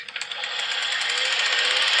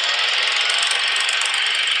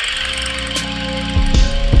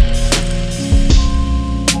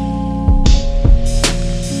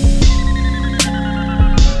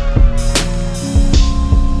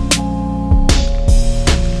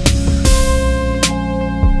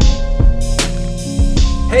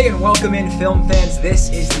Hey, and welcome in, film fans. This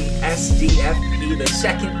is the SDFP, the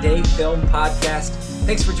Second Day Film Podcast.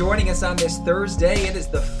 Thanks for joining us on this Thursday. It is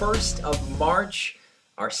the 1st of March,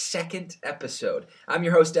 our second episode. I'm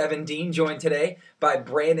your host, Evan Dean, joined today by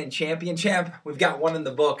Brandon Champion. Champ, we've got one in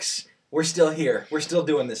the books. We're still here. We're still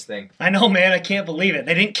doing this thing. I know, man. I can't believe it.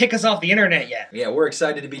 They didn't kick us off the internet yet. Yeah, we're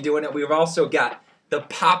excited to be doing it. We've also got the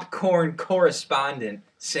popcorn correspondent,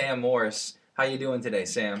 Sam Morris. How you doing today,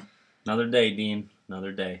 Sam? Another day, Dean.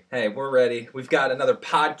 Another day. Hey, we're ready. We've got another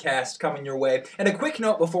podcast coming your way. And a quick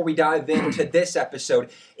note before we dive into this episode.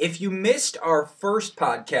 If you missed our first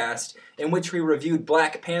podcast in which we reviewed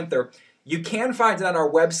Black Panther, you can find it on our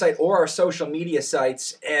website or our social media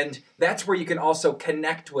sites, and that's where you can also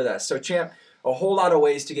connect with us. So, Champ, a whole lot of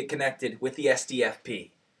ways to get connected with the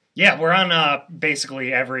SDFP. Yeah, we're on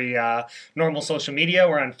basically every normal social media.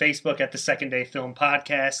 We're on Facebook at the Second Day Film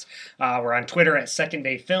Podcast. We're on Twitter at Second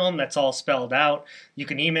Day Film. That's all spelled out. You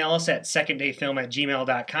can email us at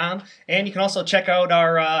seconddayfilm@gmail.com. And you can also check out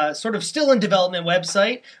our sort of still in development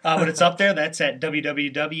website, but it's up there. That's at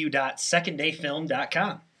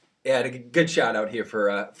www.seconddayfilm.com. Yeah, a good shout out here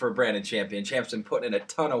for Brandon Champion. Champ's been putting in a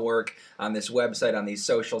ton of work on this website, on these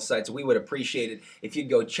social sites. We would appreciate it if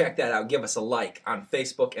you'd go check that out. Give us a like on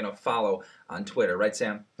Facebook and a follow on Twitter. Right,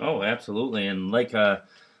 Sam? Oh, absolutely. And like the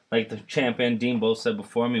Champ and Dean both said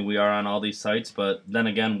before me, we are on all these sites. But then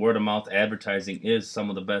again, word-of-mouth advertising is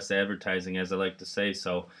some of the best advertising, as I like to say.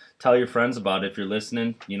 So tell your friends about it if you're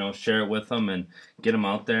listening. Share it with them and get them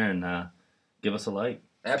out there and give us a like.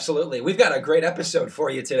 Absolutely. We've got a great episode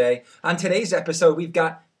for you today. On today's episode, we've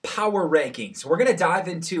got Power Rankings. We're going to dive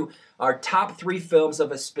into our top 3 films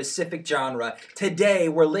of a specific genre. Today,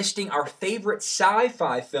 we're listing our favorite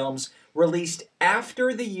sci-fi films released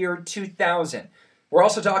after the year 2000. We're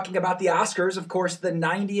also talking about the Oscars, of course, the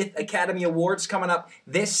 90th Academy Awards coming up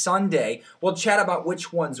this Sunday. We'll chat about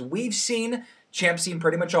which ones we've seen. Champ's seen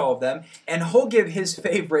pretty much all of them, and he'll give his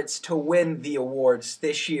favorites to win the awards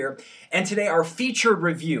this year. And today, our featured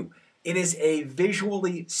review. It is a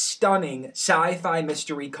visually stunning sci-fi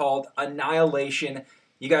mystery called Annihilation.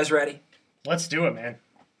 You guys ready? Let's do it, man.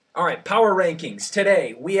 All right, Power Rankings.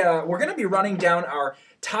 Today, we're going to be running down our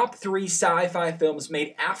top 3 sci-fi films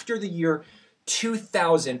made after the year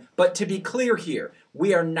 2000. But to be clear here,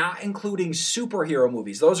 we are not including superhero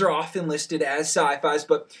movies. Those are often listed as sci-fis,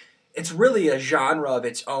 but it's really a genre of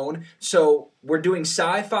its own. So we're doing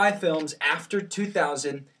sci-fi films after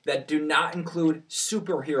 2000 that do not include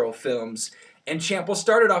superhero films. And Champ, we'll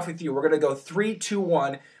start it off with you. We're going to go 3, 2,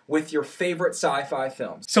 1 with your favorite sci-fi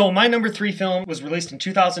films. So my number 3 film was released in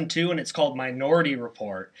 2002, and it's called Minority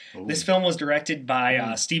Report. Ooh. This film was directed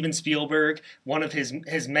by Steven Spielberg, one of his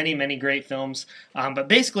many, many great films. But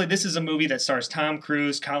basically, this is a movie that stars Tom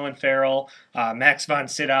Cruise, Colin Farrell, Max von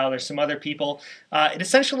Sydow. There's some other people. It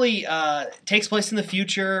essentially takes place in the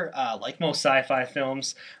future, like most sci-fi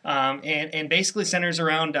films, and basically centers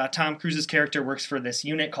around Tom Cruise's character works for this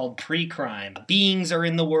unit called Pre-Crime. Beings are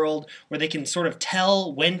in the world where they can sort of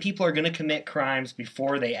tell when people are going to commit crimes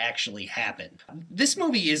before they actually happen. This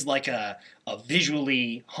movie is like a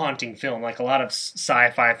visually haunting film, like a lot of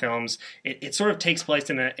sci-fi films. It sort of takes place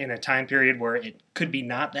in a time period where it could be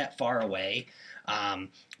not that far away,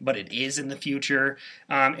 but it is in the future.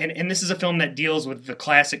 And this is a film that deals with the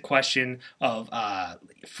classic question of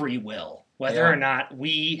free will. Whether or not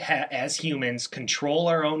we, as humans, control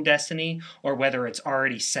our own destiny or whether it's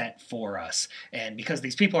already set for us. And because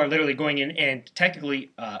these people are literally going in and technically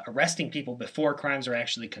arresting people before crimes are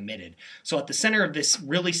actually committed. So at the center of this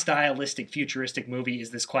really stylistic, futuristic movie is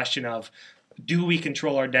this question of, do we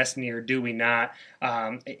control our destiny or do we not?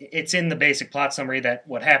 It's in the basic plot summary that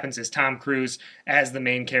what happens is Tom Cruise, as the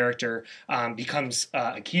main character, becomes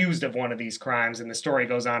accused of one of these crimes, and the story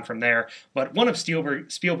goes on from there. But one of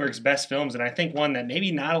Spielberg's best films, and I think one that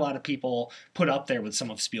maybe not a lot of people put up there with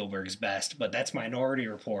some of Spielberg's best, but that's Minority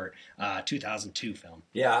Report, 2002 film.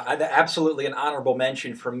 Yeah, absolutely an honorable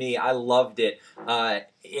mention for me. I loved it.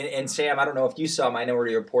 And Sam, I don't know if you saw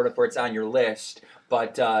Minority Report, if it's on your list,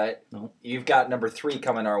 but no. You've got number 3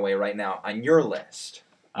 coming our way right now on your list.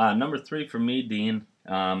 Number 3 for me, Dean,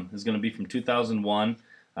 is going to be from 2001.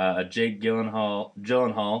 Jake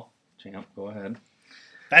Gyllenhaal. Champ, go ahead.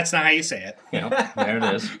 That's not how you say it. Yeah, there it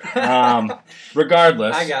is.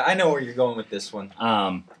 Regardless, I know where you're going with this one.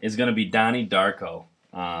 Is going to be Donnie Darko.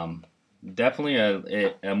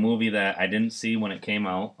 Definitely a movie that I didn't see when it came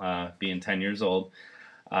out, being 10 years old.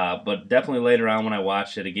 But definitely later on when I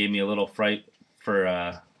watched it, it gave me a little fright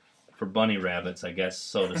for for bunny rabbits, I guess,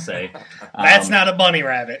 so to say. That's not a bunny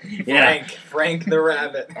rabbit. Yeah. Frank the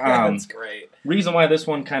rabbit. That's great. Reason why this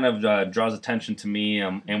one kind of draws attention to me,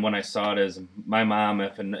 and when I saw it, is my mom,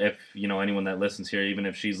 if anyone that listens here, even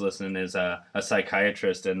if she's listening, is a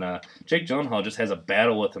psychiatrist, and Jake Gyllenhaal just has a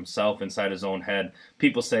battle with himself inside his own head.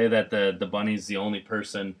 People say that the bunny's the only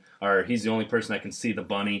person, or he's the only person that can see the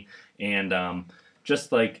bunny, and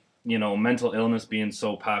just like mental illness being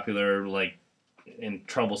so popular, like and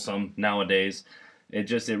troublesome nowadays,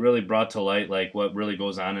 it really brought to light like what really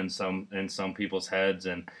goes on in some people's heads,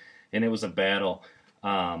 and it was a battle.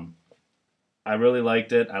 I really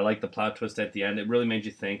liked it. I liked the plot twist at the end. It really made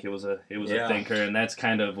you think. It was a thinker, and that's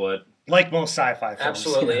kind of what. Like most sci-fi films.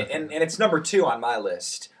 Absolutely, and it's number 2 on my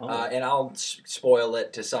list, and I'll spoil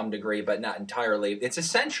it to some degree, but not entirely. It's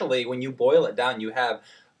essentially, when you boil it down, you have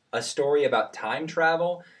a story about time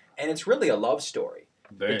travel, and it's really a love story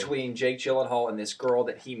between Jake Gyllenhaal and this girl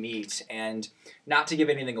that he meets, and not to give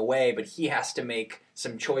anything away, but he has to make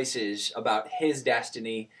some choices about his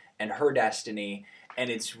destiny and her destiny, and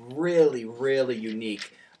it's really, really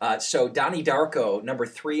unique. So Donnie Darko, number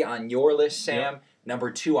 3 on your list, Sam. Yep.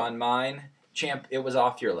 Number 2 on mine. Champ, it was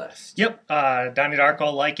off your list. Yep. Donnie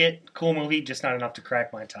Darko, like it. Cool movie, just not enough to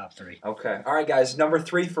crack my top 3. Okay. All right, guys. Number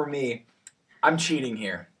 3 for me. I'm cheating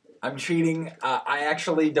here. I'm cheating. I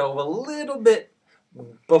actually dove a little bit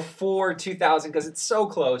before 2000 because it's so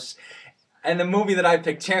close. And the movie that I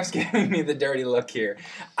picked, Champ's giving me the dirty look here.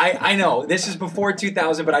 I know, this is before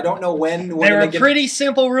 2000, but I don't know when we're going to get... pretty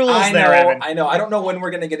simple rules Evan. I know. I don't know when we're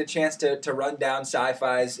going to get a chance to run down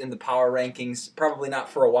sci-fis in the power rankings. Probably not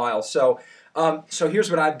for a while. So here's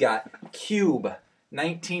what I've got. Cube,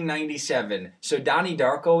 1997. So Donnie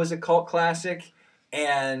Darko is a cult classic,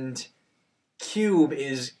 and Cube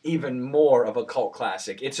is even more of a cult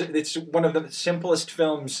classic. It's one of the simplest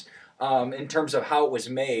films in terms of how it was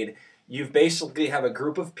made. You basically have a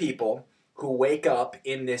group of people who wake up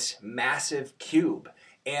in this massive cube,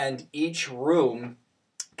 and each room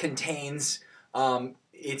contains,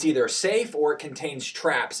 it's either safe or it contains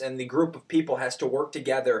traps, and the group of people has to work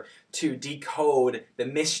together to decode the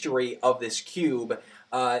mystery of this cube.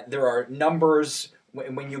 There are numbers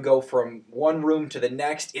when you go from one room to the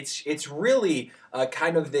next. It's really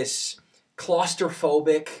kind of this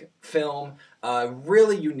claustrophobic film,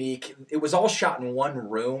 really unique. It was all shot in one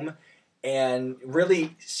room, and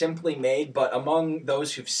really simply made, but among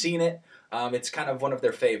those who've seen it, it's kind of one of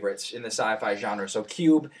their favorites in the sci-fi genre. So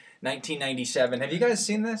Cube, 1997. Have you guys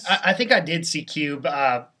seen this? I think I did see Cube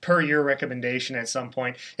per your recommendation at some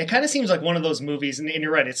point. It kind of seems like one of those movies, and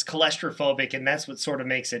you're right, it's claustrophobic, and that's what sort of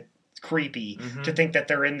makes it creepy to think that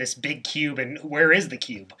they're in this big cube, and where is the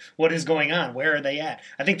cube? What is going on? Where are they at?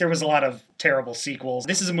 I think there was a lot of terrible sequels.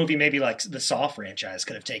 This is a movie maybe like the Saw franchise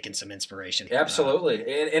could have taken some inspiration.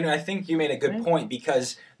 Absolutely. And I think you made a good point,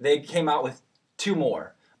 because they came out with 2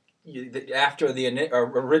 more after the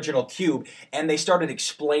original Cube, and they started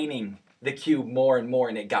explaining the cube more and more,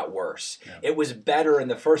 and it got worse. Yeah. It was better in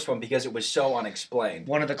the first one because it was so unexplained.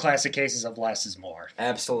 One of the classic cases of less is more.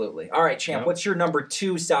 Absolutely. All right, Champ, what's your number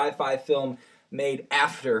 2 sci-fi film made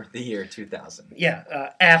after the year 2000?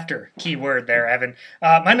 Yeah, after. Key word there, Evan.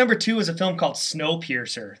 My number 2 is a film called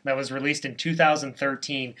Snowpiercer that was released in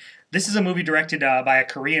 2013. This is a movie directed by a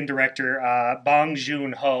Korean director, Bong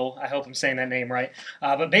Joon-ho. I hope I'm saying that name right.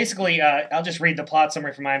 But basically, I'll just read the plot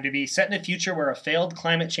summary from IMDb. Set in a future where a failed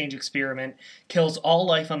climate change experiment kills all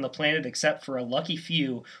life on the planet except for a lucky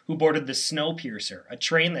few who boarded the Snowpiercer, a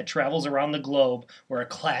train that travels around the globe where a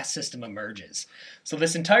class system emerges. So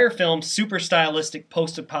this entire film, super stylistic,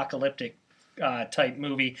 post-apocalyptic type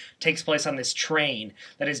movie, takes place on this train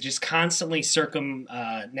that is just constantly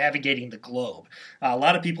navigating the globe. A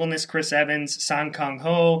lot of people in this: Chris Evans, Song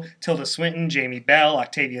Kang-ho, Tilda Swinton, Jamie Bell,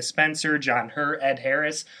 Octavia Spencer, John Hurt, Ed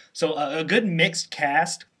Harris. So a good mixed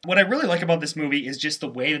cast. What I really like about this movie is just the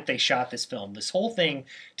way that they shot this film. This whole thing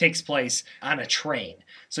takes place on a train.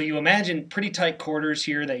 So you imagine pretty tight quarters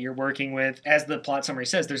here that you're working with. As the plot summary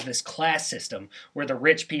says, there's this class system where the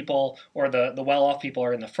rich people or the well-off people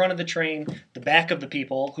are in the front of the train. The back of the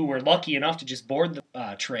people who were lucky enough to just board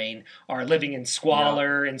the train are living in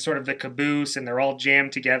squalor and sort of the caboose, and they're all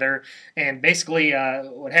jammed together. And basically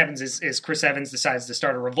what happens is Chris Evans decides to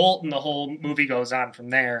start a revolt, and the whole movie goes on from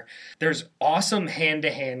there. There's awesome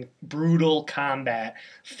hand-to-hand and brutal combat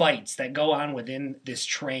fights that go on within this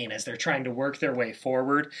train as they're trying to work their way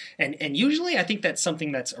forward. And usually I think that's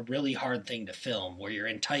something that's a really hard thing to film, where you're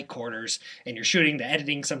in tight quarters and you're shooting. The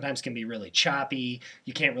editing sometimes can be really choppy.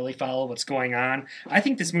 You can't really follow what's going on. I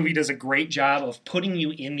think this movie does a great job of putting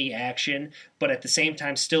you in the action, but at the same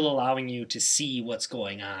time still allowing you to see what's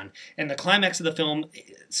going on. And the climax of the film,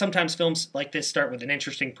 sometimes films like this start with an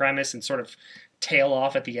interesting premise and sort of tail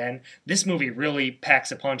off at the end. This movie really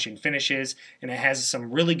packs a punch and finishes, and it has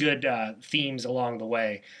some really good themes along the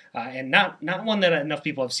way. And not one that enough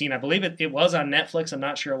people have seen. I believe it was on Netflix. I'm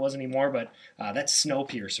not sure it was anymore, but that's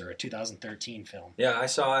Snowpiercer, a 2013 film. Yeah, I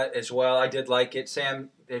saw it as well. I did like it. Sam,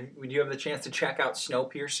 would you have the chance to check out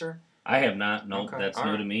Snowpiercer? I have not. No, Okay. that's All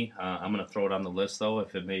new right. to me. I'm going to throw it on the list, though,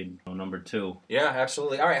 if it made number 2. Yeah,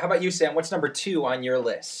 absolutely. All right, how about you, Sam? What's number 2 on your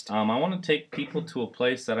list? I want to take people to a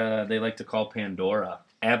place that they like to call Pandora.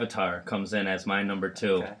 Avatar comes in as my number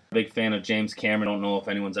 2. Okay. Big fan of James Cameron. Don't know if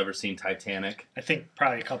anyone's ever seen Titanic. I think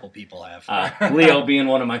probably a couple people have. Leo being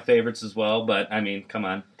one of my favorites as well, but I mean, come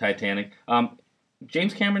on, Titanic.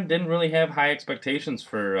 James Cameron didn't really have high expectations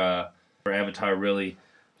for Avatar, really.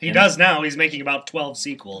 He does now. He's making about 12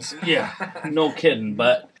 sequels. Yeah, no kidding.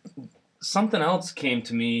 But something else came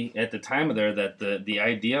to me at the time of there that the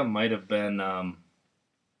idea might have been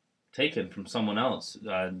taken from someone else.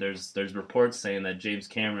 There's reports saying that James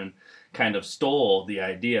Cameron kind of stole the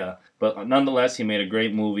idea, but nonetheless, he made a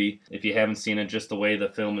great movie. If you haven't seen it, just the way the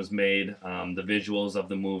film is made, the visuals of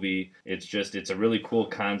the movie, it's a really cool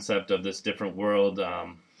concept of this different world,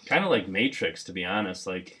 kind of like Matrix, to be honest,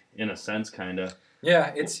 like in a sense, kind of.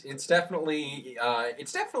 Yeah, it's definitely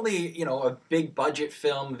a big budget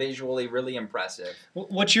film, visually really impressive.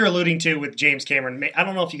 What you're alluding to with James Cameron, I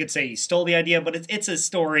don't know if you could say he stole the idea, but it's a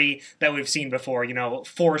story that we've seen before.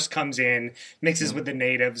 Force comes in, mixes with the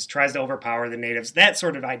natives, tries to overpower the natives. That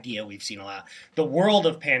sort of idea we've seen a lot. The world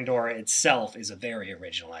of Pandora itself is a very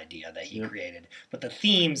original idea that he created. But the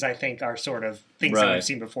themes, I think, are sort of things that we've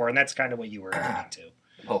seen before, and that's kind of what you were alluding to.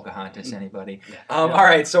 Pocahontas, anybody? Yeah. All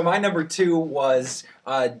right, so my number 2 was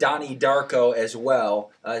Donnie Darko as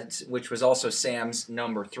well, which was also Sam's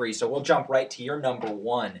number 3. So we'll jump right to your number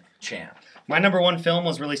 1, Champ. My number 1 film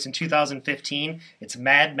was released in 2015. It's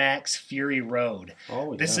Mad Max Fury Road.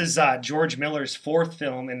 Oh, yeah. This is George Miller's 4th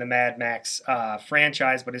film in the Mad Max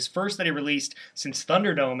franchise, but his first that he released since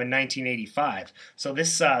Thunderdome in 1985. So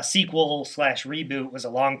this sequel/reboot was a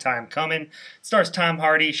long time coming. It stars Tom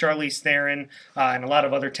Hardy, Charlize Theron, and a lot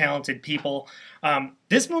of other talented people.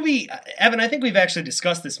 This movie, Evan, I think we've actually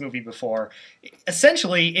discussed this movie before.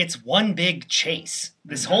 Essentially, it's one big chase.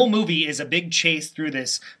 This whole movie is a big chase through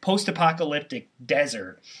this post-apocalyptic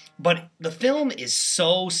desert. But the film is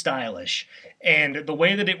so stylish, and the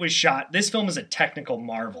way that it was shot, this film is a technical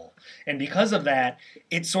marvel. And because of that,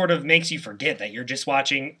 it sort of makes you forget that you're just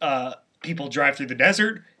watching people drive through the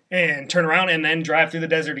desert and turn around and then drive through the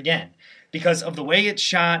desert again. Because of the way it's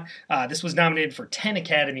shot, this was nominated for 10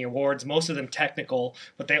 Academy Awards, most of them technical,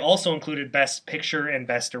 but they also included Best Picture and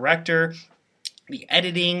Best Director. The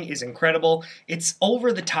editing is incredible. It's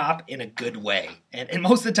over the top in a good way. And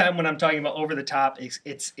most of the time when I'm talking about over the top,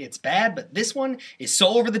 it's bad, but this one is so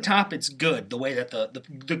over the top, it's good. The way that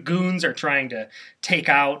the goons are trying to take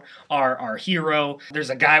out our hero. There's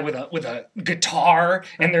a guy with a guitar,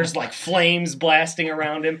 and there's like flames blasting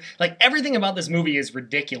around him. Like everything about this movie is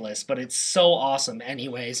ridiculous, but it's so awesome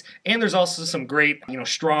anyways. And there's also some great,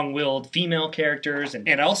 strong-willed female characters. And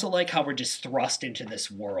I also like how we're just thrust into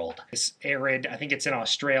this world. This arid, I think it's in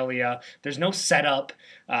Australia. There's no setup.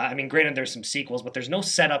 Granted, there's some sequels, but there's no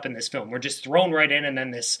setup in this film. We're just thrown right in, and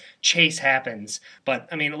then this chase happens. But,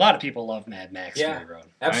 a lot of people love Mad Max Fury Road.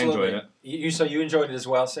 Absolutely. I enjoyed it. So you enjoyed it as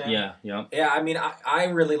well, Sam? Yeah. Yeah, I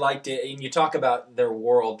really liked it. And you talk about their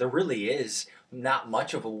world. There really is not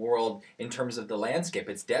much of a world in terms of the landscape.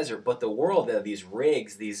 It's desert, but the world of these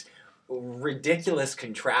rigs, these ridiculous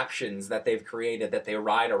contraptions that they've created that they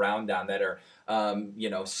ride around on that are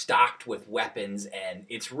stocked with weapons, and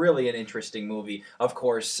it's really an interesting movie. Of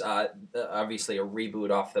course, obviously a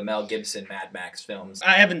reboot off the Mel Gibson Mad Max films.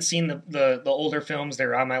 I haven't seen the older films.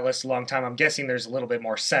 They're on my list a long time. I'm guessing there's a little bit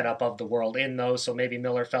more setup of the world in those, so maybe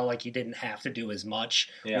Miller felt like he didn't have to do as much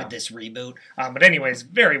with this reboot. But anyways,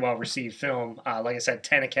 very well received film. Like I said,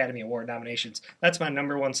 10 Academy Award nominations. That's my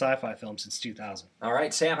number 1 sci-fi film since 2000. All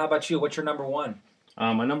right, Sam, how about you? What's your number 1?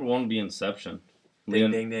 My number 1 would be Inception.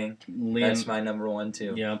 Ding, ding, ding. That's my number 1,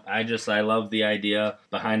 too. Yeah, I love the idea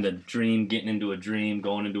behind a dream, getting into a dream,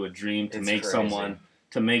 going into a dream to make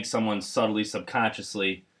someone subtly,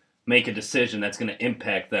 subconsciously make a decision that's going to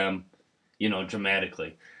impact them,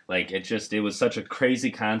 dramatically. Like, it was such a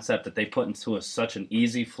crazy concept that they put into such an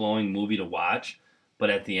easy flowing movie to watch, but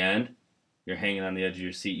at the end, you're hanging on the edge of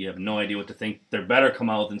your seat. You have no idea what to think. There better come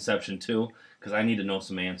out with Inception 2, because I need to know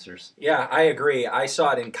some answers. Yeah, I agree. I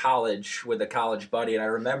saw it in college with a college buddy, and I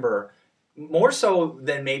remember more so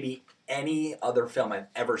than maybe any other film I've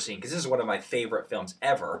ever seen, because this is one of my favorite films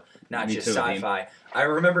ever, not Me just too, sci-fi. I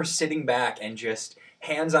remember sitting back and just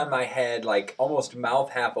hands on my head, like almost mouth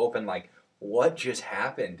half open, like, what just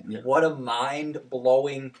happened? Yeah. What a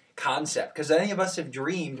mind-blowing concept. Because any of us have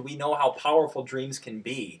dreamed, we know how powerful dreams can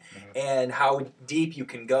be and how deep you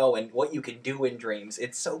can go and what you can do in dreams.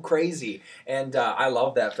 It's so crazy. And I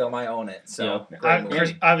love that film. I own it. So great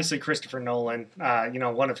movie. Obviously, Christopher Nolan,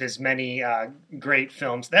 one of his many great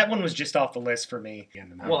films. That one was just off the list for me.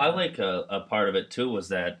 Well, I like a part of it, too, was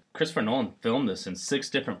that Christopher Nolan filmed this in 6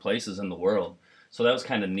 different places in the world. So that was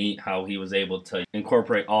kind of neat how he was able to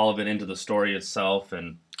incorporate all of it into the story itself.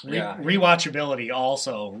 And rewatchability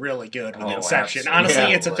also really good with Inception. Absolutely.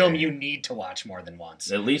 Honestly, it's a film you need to watch more than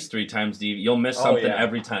once. At least 3 times. You'll miss something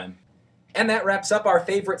every time. And that wraps up our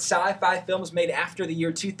favorite sci-fi films made after the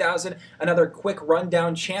year 2000. Another quick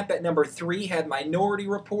rundown. Champ at number 3 had Minority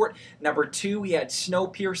Report. Number 2, we had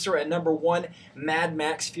Snowpiercer. At number 1, Mad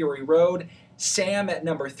Max Fury Road. Sam at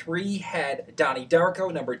number 3 had Donnie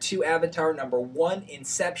Darko. Number 2, Avatar. Number 1,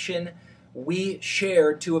 Inception. We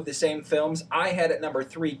shared 2 of the same films. I had at number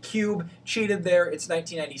 3, Cube. Cheated there. It's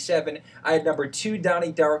 1997. I had number 2,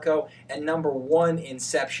 Donnie Darko. And number 1,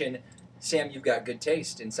 Inception. Sam, you've got good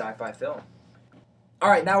taste in sci-fi film.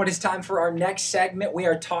 All right, now it is time for our next segment. We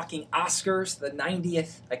are talking Oscars, the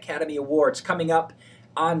 90th Academy Awards, coming up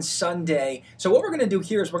on Sunday. So what we're going to do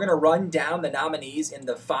here is we're going to run down the nominees in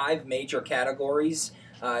the 5 major categories,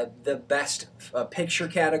 the Best Picture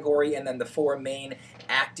category, and then the 4 main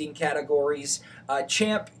acting categories.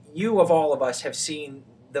 Champ, you of all of us have seen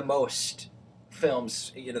the most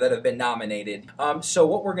films that have been nominated. So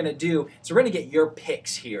what we're going to do is we're going to get your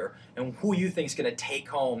picks here and who you think is going to take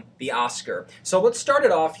home the Oscar. So let's start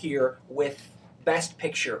it off here with Best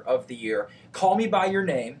Picture of the year. Call Me By Your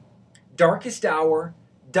Name, Darkest Hour,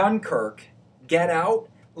 Dunkirk, Get Out,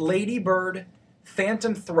 Lady Bird,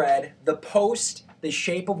 Phantom Thread, The Post, The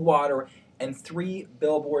Shape of Water, and 3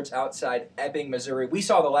 Billboards Outside Ebbing, Missouri. We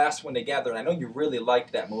saw the last one together, and I know you really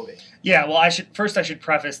liked that movie. Yeah, well, I should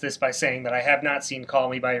preface this by saying that I have not seen Call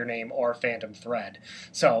Me By Your Name or Phantom Thread.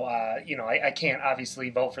 So, I can't obviously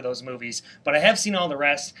vote for those movies, but I have seen all the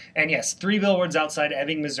rest. And yes, 3 Billboards Outside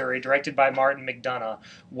Ebbing, Missouri, directed by Martin McDonagh,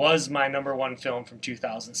 was my number 1 film from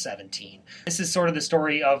 2017. This is sort of the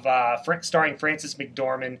story of starring Frances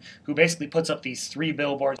McDormand, who basically puts up these 3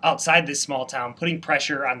 billboards outside this small town, putting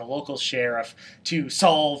pressure on the local sheriff to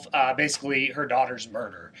solve basically her daughter's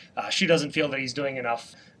murder. She doesn't feel that he's doing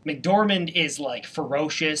enough. McDormand is like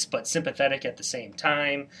ferocious but sympathetic at the same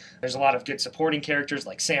time. There's a lot of good supporting characters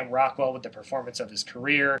like Sam Rockwell with the performance of his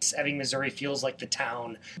career. Ebbing, Missouri feels like the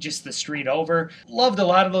town just the street over. Loved a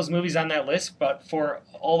lot of those movies on that list, but for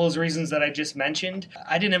all those reasons that I just mentioned,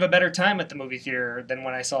 I didn't have a better time at the movie theater than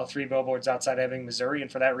when I saw 3 Billboards Outside Ebbing, Missouri,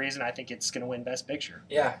 and for that reason I think it's going to win Best Picture.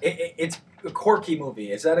 Yeah, it's a quirky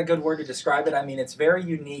movie. Is that a good word to describe it? I mean, it's very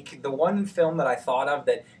unique. The one film that I thought of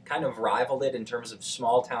that kind of rivaled it in terms of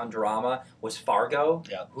small-town drama was Fargo.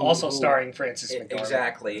 Yeah, also starring Frances McDormand.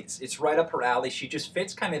 Exactly. It's right up her alley. She just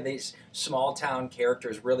fits kind of these small-town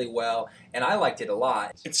characters really well, and I liked it a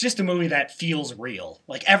lot. It's just a movie that feels real.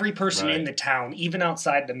 Like, every person in the town, even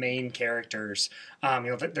outside the main characters,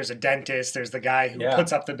 there's a dentist, there's the guy who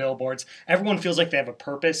puts up the billboards. Everyone feels like they have a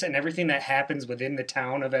purpose, and everything that happens within the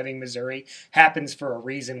town of Ebbing, Missouri happens for a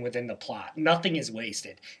reason within the plot. Nothing is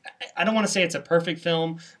wasted. I don't want to say it's a perfect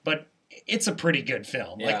film, but it's a pretty good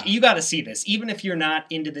film. Yeah. Like, you got to see this. Even if you're not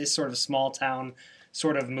into this sort of small town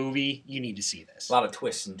sort of movie, you need to see this. A lot of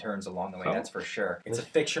twists and turns along the way, that's for sure. It's a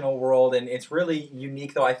fictional world, and it's really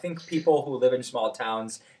unique, though. I think people who live in small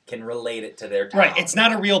towns can relate it to their town. Right. It's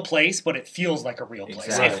not a real place, but it feels like a real place.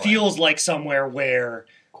 Exactly. It feels like somewhere where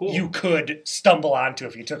you could stumble onto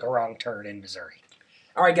if you took a wrong turn in Missouri.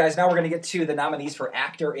 All right, guys, now we're going to get to the nominees for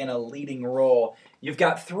actor in a leading role. You've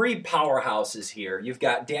got 3 powerhouses here. You've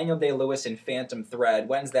got Daniel Day-Lewis in Phantom Thread.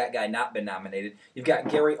 When's that guy not been nominated? You've got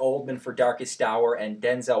Gary Oldman for Darkest Hour and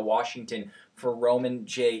Denzel Washington for Roman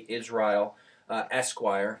J. Israel,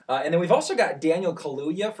 Esquire. And then we've also got Daniel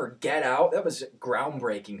Kaluuya for Get Out. That was a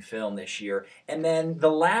groundbreaking film this year. And then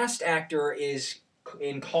the last actor is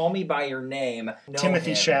in Call Me By Your Name.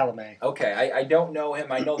 Timothée Chalamet. Okay, I don't know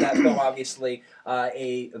him. I know that film, obviously,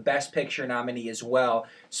 a Best Picture nominee as well.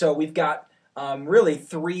 So we've got really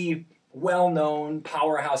 3 well-known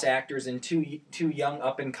powerhouse actors and two young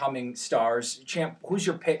up-and-coming stars. Champ, who's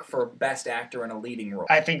your pick for best actor in a leading role?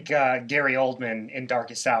 I think Gary Oldman in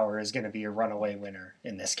Darkest Hour is going to be a runaway winner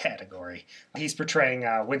in this category. He's portraying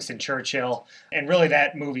Winston Churchill, and really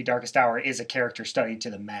that movie, Darkest Hour, is a character study to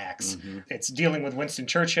the max. Mm-hmm. It's dealing with Winston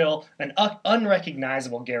Churchill, an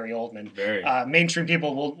unrecognizable Gary Oldman. Very. Mainstream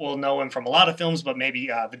people will know him from a lot of films, but maybe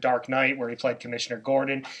The Dark Knight, where he played Commissioner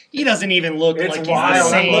Gordon. He doesn't even look like he's the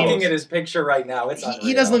same. I'm looking at his picture right now.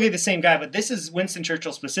 He doesn't look like the same guy, but this is Winston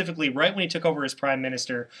Churchill specifically right when he took over as prime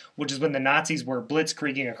minister, which is when the Nazis were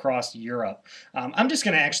blitzkrieging across Europe. I'm just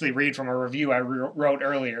going to actually read from a review I wrote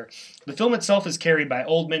earlier. The film itself is carried by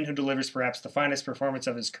Oldman, who delivers perhaps the finest performance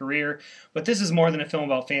of his career, but this is more than a film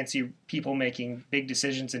about fancy people making big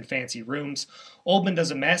decisions in fancy rooms. Oldman does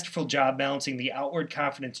a masterful job balancing the outward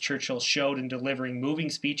confidence Churchill showed in delivering moving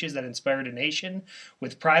speeches that inspired a nation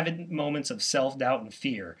with private moments of self-doubt and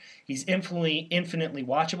fear. He's infinitely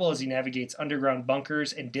watchable as he navigates underground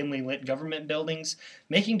bunkers and dimly lit government buildings,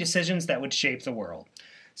 making decisions that would shape the world.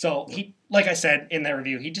 So he, like I said in that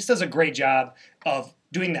review, he just does a great job of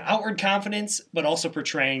doing the outward confidence, but also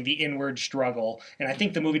portraying the inward struggle. And I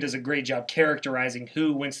think the movie does a great job characterizing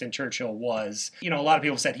who Winston Churchill was. You know, a lot of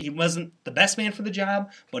people said he wasn't the best man for the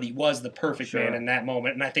job, but he was the perfect man in that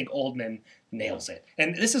moment. And I think Oldman nails it.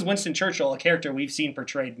 And this is Winston Churchill, a character we've seen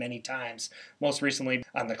portrayed many times, most recently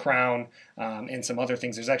on The Crown and some other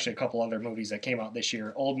things. There's actually a couple other movies that came out this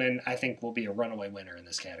year. Oldman, I think, will be a runaway winner in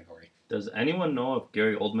this category. Does anyone know if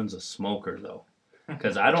Gary Oldman's a smoker, though?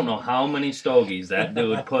 Because I don't know how many stogies that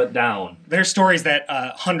dude put down. There's stories that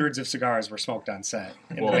hundreds of cigars were smoked on set.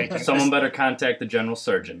 Well, someone better contact the general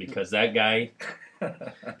surgeon, because that guy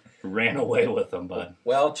ran away with them, bud.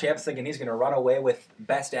 Well, Champ's thinking he's going to run away with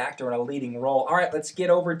Best Actor in a leading role. All right, let's get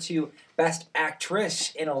over to Best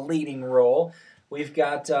Actress in a leading role. We've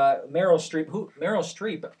got Meryl Streep. Meryl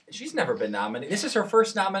Streep, she's never been nominated. This is her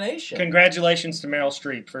first nomination. Congratulations to Meryl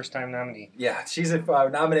Streep, first-time nominee. Yeah, she's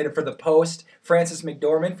nominated for The Post. Frances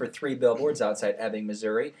McDormand for 3 Billboards Outside Ebbing,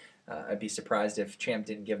 Missouri. I'd be surprised if Champ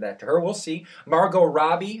didn't give that to her. We'll see. Margot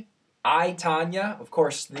Robbie, I, Tonya. Of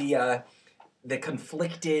course, the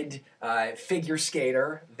conflicted figure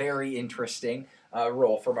skater. Very interesting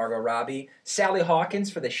role for Margot Robbie. Sally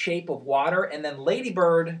Hawkins for The Shape of Water. And then Lady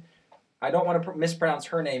Bird... I don't want to mispronounce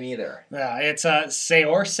her name either. Yeah, it's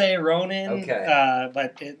Saoirse Ronan. Okay.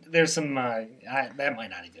 But there's some... that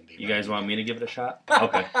might not even be You guys want me to give it a shot?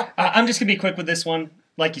 Okay. I'm just going to be quick with this one.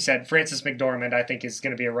 Like you said, Frances McDormand, I think, is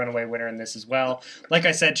going to be a runaway winner in this as well. Like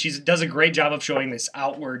I said, she does a great job of showing this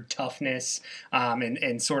outward toughness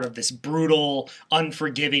and sort of this brutal,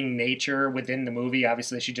 unforgiving nature within the movie.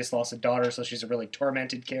 Obviously, she just lost a daughter, so she's a really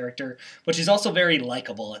tormented character. But she's also very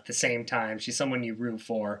likable at the same time. She's someone you root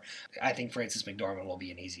for. I think Frances McDormand will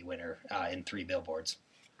be an easy winner in 3 Billboards.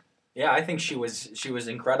 Yeah, I think she was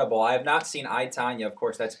incredible. I have not seen I, Tonya. Of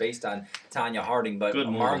course, that's based on Tonya Harding, but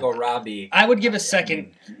Margot Robbie. I would give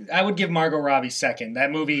I would give Margot Robbie second.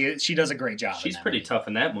 That movie, she does a great job. She's pretty tough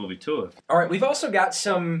in that movie too. All right, we've also got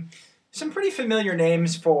some pretty familiar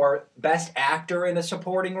names for Best Actor in a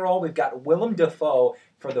Supporting Role. We've got Willem Dafoe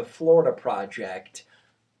for The Florida Project.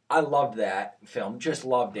 I loved that film, just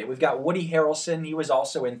loved it. We've got Woody Harrelson. He was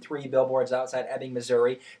also in 3 Billboards Outside Ebbing,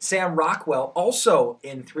 Missouri. Sam Rockwell, also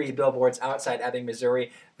in 3 Billboards Outside Ebbing,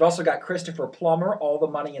 Missouri. We've also got Christopher Plummer, All the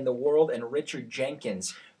Money in the World, and Richard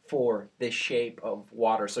Jenkins for The Shape of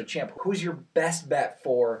Water. So, Champ, who's your best bet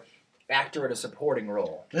for actor in a supporting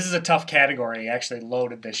role? This is a tough category, actually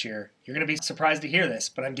loaded this year. You're going to be surprised to hear this,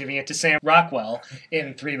 but I'm giving it to Sam Rockwell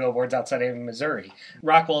in 3 Billboards Outside Ebbing, Missouri.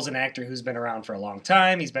 Rockwell's an actor who's been around for a long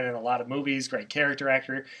time. He's been in a lot of movies, great character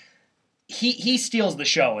actor. He steals the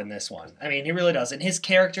show in this one. I mean, he really does. And his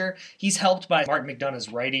character, he's helped by Martin McDonagh's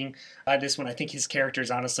writing. This one, I think his character is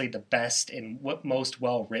honestly the best and most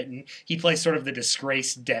well-written. He plays sort of the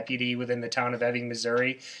disgraced deputy within the town of Ebbing,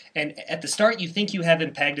 Missouri. And at the start, you think you have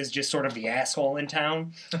him pegged as just sort of the asshole in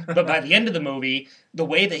town. But by the end of the movie, the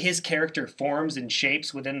way that his character forms and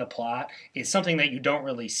shapes within the plot is something that you don't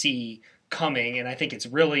really see coming, and I think it's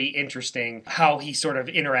really interesting how he sort of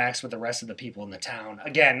interacts with the rest of the people in the town.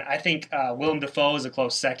 Again, I think Willem Dafoe is a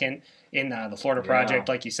close second in The Florida Project.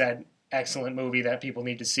 Like you said, excellent movie that people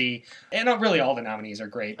need to see. And really all the nominees are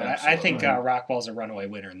great, but I think Rockwell's a runaway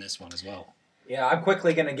winner in this one as well. Yeah, I'm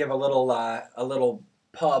quickly going to give a little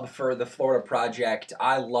pub for The Florida Project.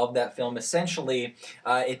 I love that film. Essentially,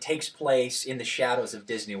 it takes place in the shadows of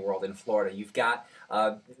Disney World in Florida. You've got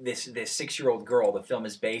this 6-year-old girl the film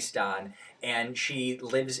is based on, and she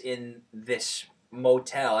lives in this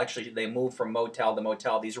motel. Actually, they moved from motel to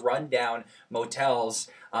motel. These rundown motels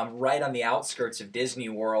right on the outskirts of Disney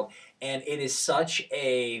World, and it is such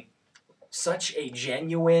a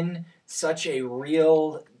genuine, such a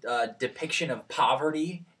real depiction of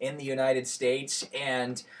poverty in the United States,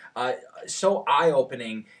 and so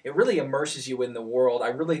eye-opening. It really immerses you in the world. I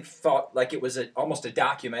really thought like it was almost a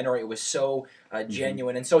documentary. It was so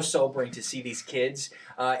genuine and so sobering to see these kids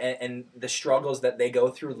and the struggles that they go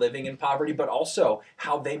through living in poverty, but also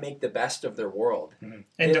how they make the best of their world.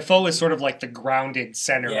 And Dafoe is sort of like the grounded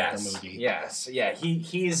center of the movie. Yes, yeah.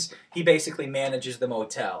 He basically manages the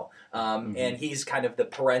motel, and he's kind of the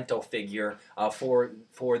parental figure for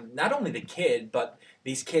not only the kid, but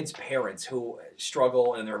these kids' parents who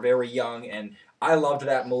struggle and they're very young. And I loved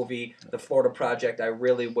that movie, The Florida Project. I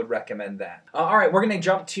really would recommend that. All right, we're going to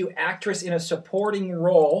jump to actress in a supporting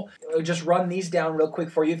role. I'll just run these down real quick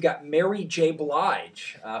for you. You've got Mary J.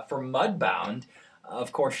 Blige for Mudbound.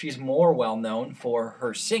 Of course, she's more well known for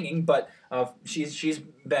her singing, but she's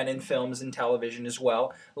been in films and television as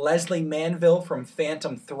well. Leslie Manville from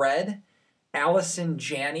Phantom Thread. Allison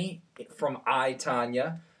Janney from I,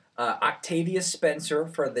 Tonya. Octavia Spencer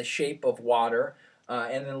for The Shape of Water,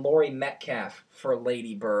 and then Laurie Metcalf for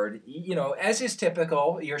Lady Bird. You know, as is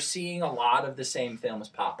typical, you're seeing a lot of the same films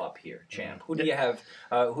pop up here, Champ. Who do you have?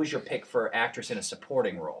 Who's your pick for actress in a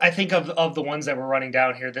supporting role? I think of the ones that we're running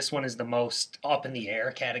down here, this one is the most up in the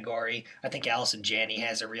air category. I think Allison Janney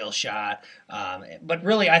has a real shot. But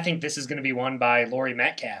really, I think this is going to be won by Laurie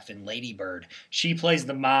Metcalf in Lady Bird. She plays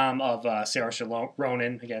the mom of Saoirse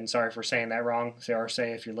Ronan. Again, sorry for saying that wrong,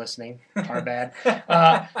 Saoirse, if you're listening. Our bad.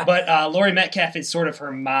 But Laurie Metcalf is sort of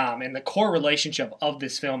her mom, and the core relationship of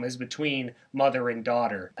this film is between mother and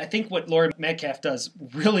daughter. I think what Laurie Metcalf does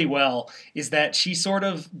really well is that she sort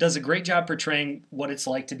of does a great job portraying what it's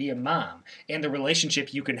like to be a mom and the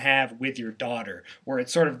relationship you can have with your daughter, where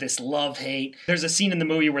it's sort of this love-hate. There's a scene in the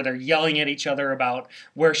movie where they're yelling at each other about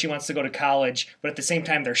where she wants to go to college, but at the same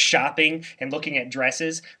time they're shopping and looking at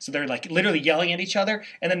dresses, so they're like literally yelling at each other,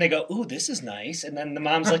 and then they go, "Ooh, this is nice," and then the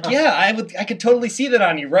mom's like, "Yeah, I could totally see that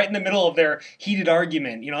on you," right in the middle of their heated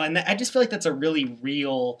argument, you know. And I just feel like that's a really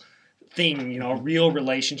real thing, you know, a real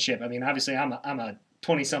relationship. I mean, obviously I'm a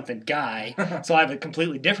 20-something guy, so I have a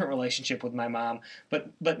completely different relationship with my mom.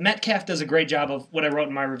 But Metcalf does a great job of what I wrote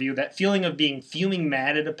in my review, that feeling of being fuming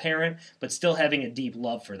mad at a parent, but still having a deep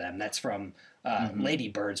love for them. That's from Lady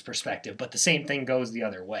Bird's perspective, but the same thing goes the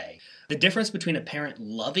other way. The difference between a parent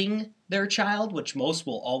loving their child, which most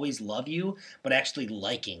will always love you, but actually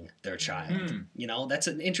liking their child. You know, that's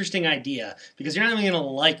an interesting idea, because you're not even going to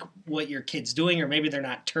like what your kid's doing, or maybe they're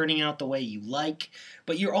not turning out the way you like,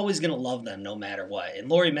 but you're always going to love them no matter what. And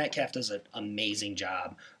Laurie Metcalf does an amazing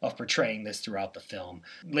job of portraying this throughout the film.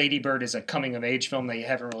 Lady Bird is a coming-of-age film that you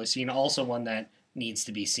haven't really seen, also one that needs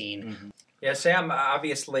to be seen. Yeah, Sam,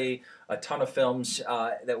 obviously a ton of films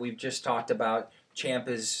that we've just talked about. Champ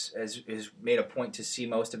has made a point to see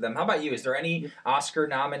most of them. How about you? Is there any Oscar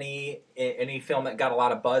nominee, any film that got a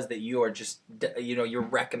lot of buzz that you are just, you know, you're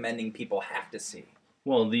recommending people have to see?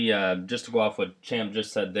 Well, the just to go off what Champ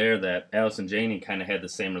just said there, that Allison Janney kind of had the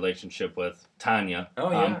same relationship with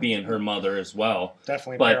Tonya, being her mother as well.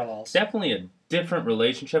 Definitely but parallels. Definitely a different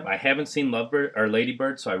relationship. I haven't seen Lady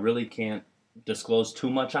Bird, so I really can't disclose too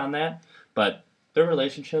much on that. But their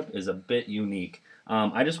relationship is a bit unique.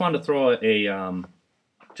 I just wanted to throw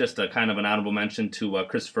just a kind of an honorable mention to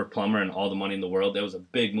Christopher Plummer and All the Money in the World. That was a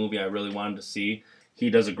big movie I really wanted to see. He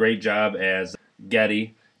does a great job as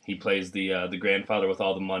Getty. He plays the grandfather with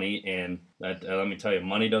all the money, and let me tell you,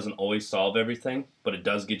 money doesn't always solve everything, but it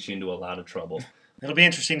does get you into a lot of trouble. It'll be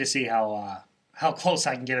interesting to see how close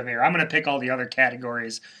I can get him here. I'm going to pick all the other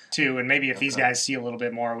categories too, and maybe if these guys see a little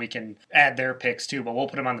bit more, we can add their picks too, but we'll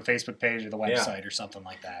put them on the Facebook page or the website or something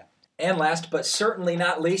like that. And last but certainly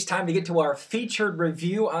not least, time to get to our featured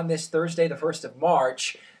review on this Thursday, the 1st of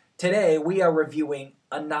March. Today, we are reviewing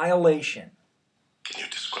Annihilation. Can you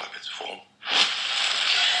describe its form?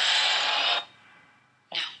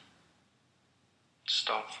 No.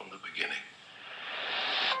 Start from the beginning.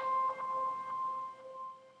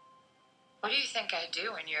 What do you think I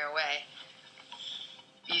do when you're away?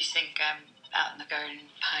 You think I'm out in the garden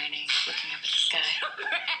pining, looking up at the sky?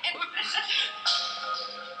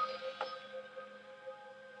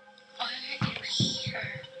 Why are you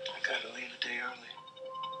here? I gotta leave a day early.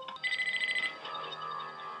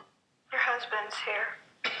 Your husband's here.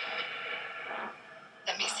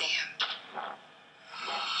 Let me see him.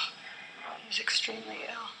 He's extremely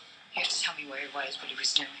ill. You have to tell me where he was, what he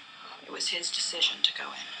was doing. It was his decision to go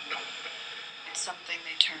in. It's something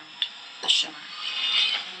they termed the shimmer.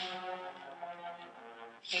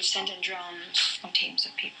 They've sent in drones and teams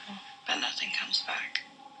of people, but nothing comes back.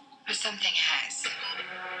 But something has.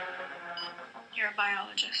 You're a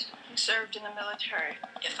biologist. You served in the military.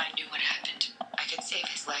 If I knew what happened, I could save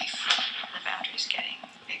his life. The boundary's getting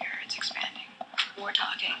bigger. It's expanding. We're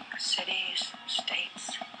talking cities,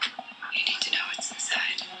 states. You need to know what's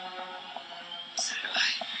inside. So do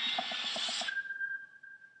I.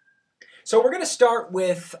 So we're going to start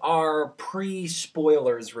with our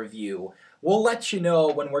pre-spoilers review. We'll let you know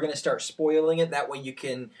when we're going to start spoiling it. That way you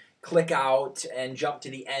can click out and jump to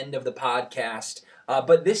the end of the podcast.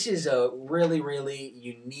 But this is a really, really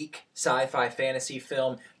unique sci-fi fantasy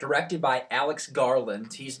film directed by Alex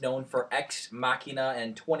Garland. He's known for Ex Machina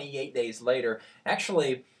and 28 Days Later.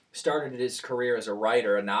 Actually started his career as a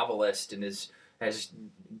writer, a novelist, and has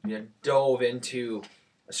dove into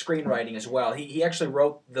screenwriting as well. He actually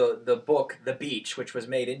wrote the book The Beach, which was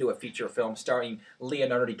made into a feature film starring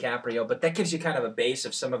Leonardo DiCaprio. But that gives you kind of a base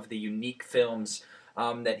of some of the unique films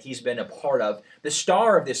that he's been a part of. The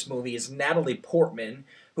star of this movie is Natalie Portman,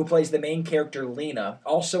 who plays the main character Lena.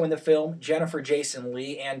 Also in the film, Jennifer Jason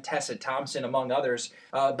Leigh and Tessa Thompson, among others.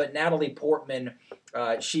 But Natalie Portman,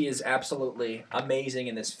 she is absolutely amazing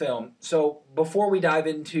in this film. So before we dive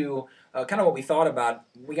into kind of what we thought about,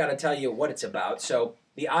 we got to tell you what it's about. So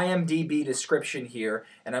the IMDb description here,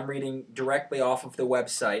 and I'm reading directly off of the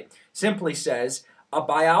website, simply says, a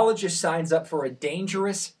biologist signs up for a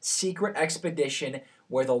dangerous, secret expedition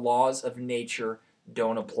where the laws of nature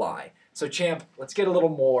don't apply. So, Champ, let's get a little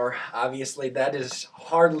more. Obviously, that is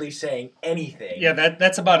hardly saying anything. Yeah,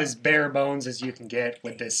 that's about as bare bones as you can get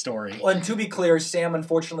with this story. Well, and to be clear, Sam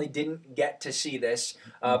unfortunately didn't get to see this.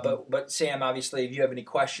 But Sam, obviously, if you have any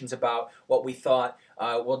questions about what we thought,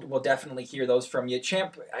 we'll definitely hear those from you.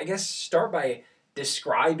 Champ, I guess start by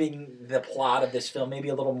describing the plot of this film, maybe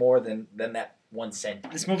a little more than that one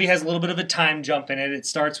sentence. This movie has a little bit of a time jump in it. It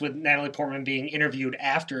starts with Natalie Portman being interviewed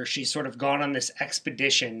after she's sort of gone on this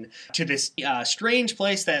expedition to this strange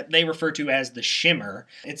place that they refer to as the Shimmer.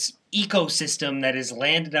 It's ecosystem that is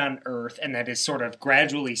landed on Earth and that is sort of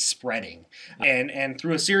gradually spreading. And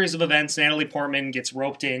through a series of events, Natalie Portman gets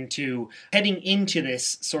roped into heading into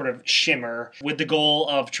this sort of shimmer with the goal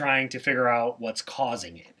of trying to figure out what's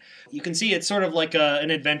causing it. You can see it's sort of like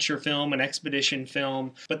an adventure film, an expedition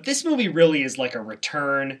film, but this movie really is like a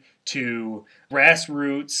return to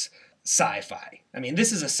grassroots sci-fi. I mean,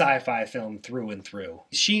 this is a sci-fi film through and through.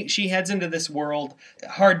 She heads into this world,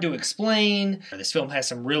 hard to explain. This film has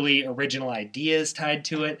some really original ideas tied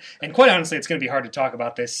to it, and quite honestly, it's going to be hard to talk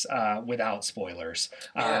about this without spoilers.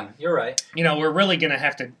 Yeah, you're right. You know, we're really going to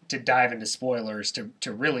have to dive into spoilers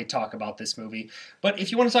to really talk about this movie. But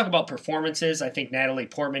if you want to talk about performances, I think Natalie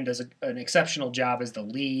Portman does an exceptional job as the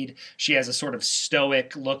lead. She has a sort of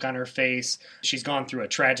stoic look on her face. She's gone through a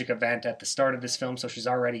tragic event at the start of this film, so she's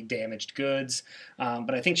already damaged goods.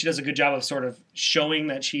 But I think she does a good job of sort of showing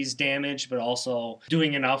that she's damaged, but also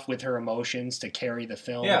doing enough with her emotions to carry the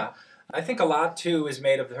film. Yeah. I think a lot, too, is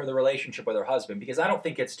made of the relationship with her husband, because I don't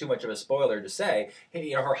think it's too much of a spoiler to say,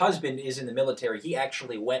 her husband is in the military. He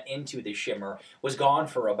actually went into the Shimmer, was gone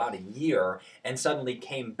for about a year, and suddenly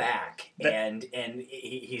came back, and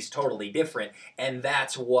he's totally different. And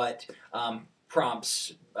that's what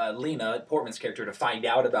prompts Lena Portman's character to find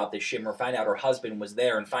out about the Shimmer, find out her husband was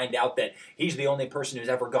there, and find out that he's the only person who's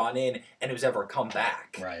ever gone in and who's ever come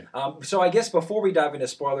back. Right. So I guess before we dive into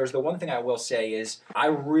spoilers, the one thing I will say is I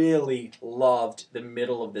really loved the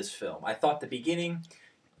middle of this film. I thought the beginning,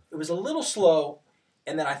 it was a little slow,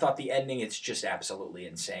 and then I thought the ending, it's just absolutely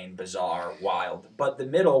insane, bizarre, wild. But the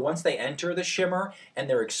middle, once they enter the Shimmer and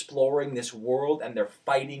they're exploring this world and they're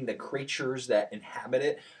fighting the creatures that inhabit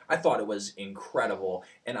it, I thought it was incredible.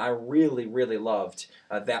 And I really, really loved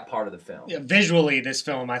that part of the film. Yeah, visually, this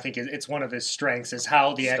film, I think, it's one of its strengths, is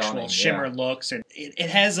how the actual Shimmer looks. And it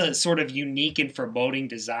has a sort of unique and foreboding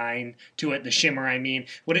design to it, the Shimmer, I mean.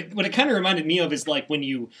 What it kind of reminded me of is like when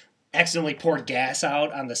you accidentally pour gas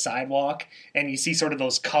out on the sidewalk and you see sort of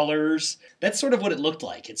those colors. That's sort of what it looked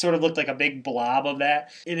like. It sort of looked like a big blob of that.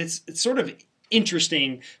 And it's sort of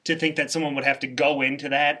interesting to think that someone would have to go into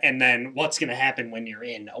that, and then what's going to happen when you're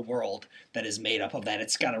in a world that is made up of that.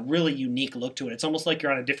 It's got a really unique look to it. It's almost like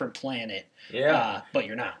you're on a different planet, but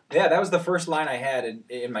you're not. Yeah, that was the first line I had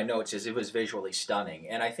in my notes, is it was visually stunning.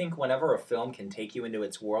 And I think whenever a film can take you into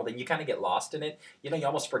its world and you kind of get lost in it, you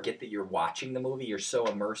almost forget that you're watching the movie. You're so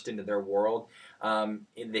immersed into their world.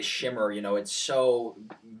 In this Shimmer, it's so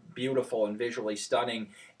beautiful and visually stunning,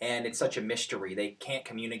 and it's such a mystery. They can't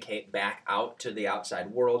communicate back out to the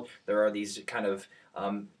outside world. There are these kind of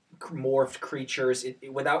morphed creatures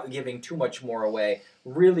without giving too much more away.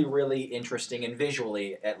 Really, really interesting, and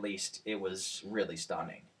visually, at least, it was really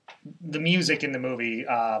stunning. The music in the movie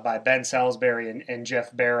by Ben Salisbury and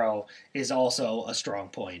Jeff Barrow is also a strong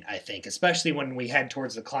point, I think, especially when we head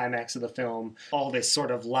towards the climax of the film. All this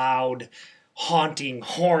sort of loud, haunting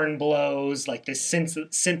horn blows, like this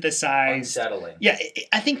synthesized... Unsettling. Yeah,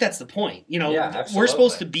 I think that's the point. You know, Yeah, we're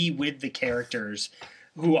supposed to absolutely. be with the characters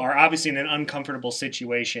who are obviously in an uncomfortable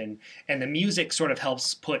situation, and the music sort of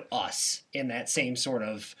helps put us in that same sort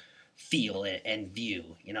of feel and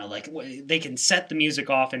view. You know, like they can set the music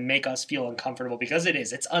off and make us feel uncomfortable because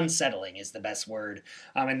it's unsettling is the best word,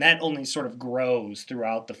 and that only sort of grows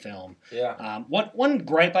throughout the film. Yeah. One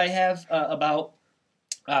gripe I have about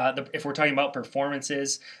if we're talking about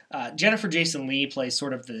performances, Jennifer Jason Leigh plays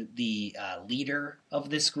sort of the leader of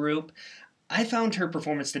this group. I found her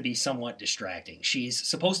performance to be somewhat distracting. She's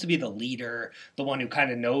supposed to be the leader, the one who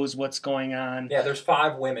kind of knows what's going on. Yeah, there's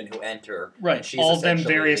 5 women who enter. Right, And she's all of them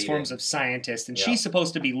essentially various leading. forms of scientists, and Yeah. she's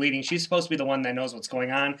supposed to be leading. She's supposed to be the one that knows what's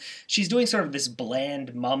going on. She's doing sort of this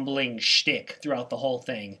bland, mumbling shtick throughout the whole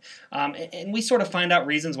thing. And we sort of find out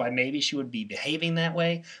reasons why maybe she would be behaving that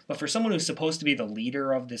way. But for someone who's supposed to be the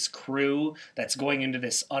leader of this crew that's going into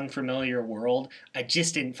this unfamiliar world, I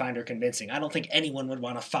just didn't find her convincing. I don't think anyone would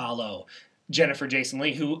want to follow Jennifer Jason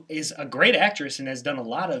Leigh, who is a great actress and has done a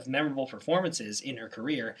lot of memorable performances in her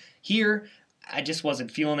career. Here, I just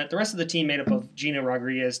wasn't feeling it. The rest of the team made up of Gina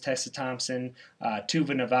Rodriguez, Tessa Thompson, Tuva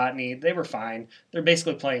Novotny. They were fine. They're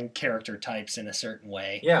basically playing character types in a certain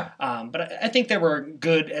way. Yeah. But I think they were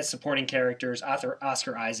good as supporting characters.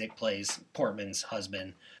 Oscar Isaac plays Portman's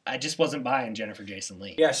husband. I just wasn't buying Jennifer Jason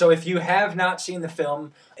Leigh. Yeah, so if you have not seen the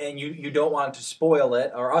film and you don't want to spoil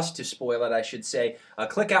it, or us to spoil it, I should say,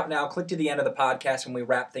 click out now, click to the end of the podcast when we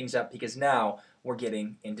wrap things up, because now we're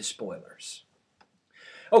getting into spoilers.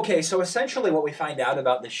 Okay, so essentially what we find out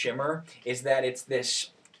about the Shimmer is that it's this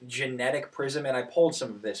genetic prism, and I pulled some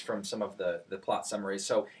of this from some of the plot summaries.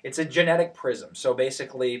 So it's a genetic prism. So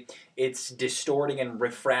basically it's distorting and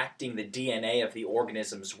refracting the DNA of the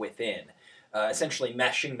organisms within. Essentially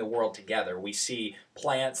meshing the world together. We see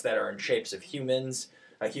plants that are in shapes of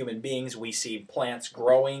human beings. We see plants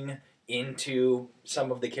growing into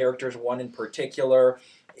some of the characters, one in particular.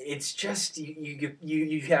 It's just,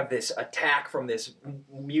 you have this attack from this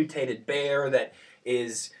mutated bear that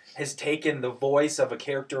has taken the voice of a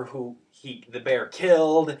character who the bear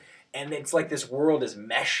killed, and it's like this world is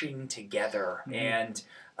meshing together. Mm-hmm.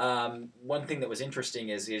 And one thing that was interesting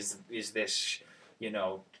is this,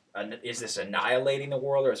 is this annihilating the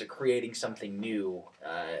world, or is it creating something new?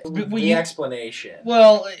 The explanation.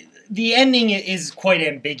 Well, the ending is quite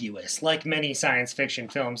ambiguous. Like many science fiction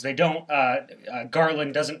films, they don't.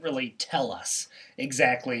 Garland doesn't really tell us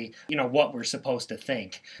exactly, what we're supposed to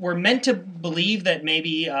think. We're meant to believe that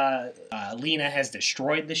maybe Lena has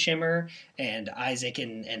destroyed the Shimmer, and Isaac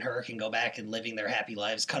and her can go back and living their happy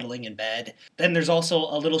lives, cuddling in bed. Then there's also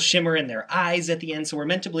a little shimmer in their eyes at the end, so we're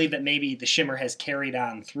meant to believe that maybe the Shimmer has carried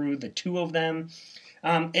on through the two of them.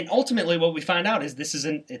 And ultimately, what we find out is this is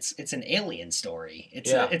it's an alien story.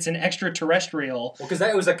 It's an extraterrestrial. Well, because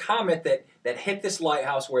it was a comet that hit this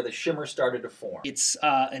lighthouse where the Shimmer started to form. It's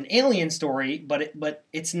an alien story, but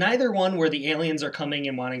it's neither one where the aliens are coming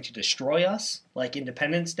and wanting to destroy us, like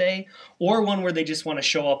Independence Day, or one where they just want to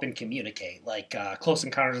show up and communicate, like Close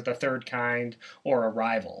Encounters of the Third Kind or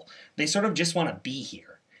Arrival. They sort of just want to be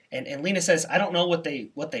here. And Lena says, I don't know what they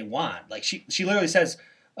want. Like she literally says.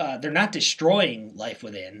 They're not destroying life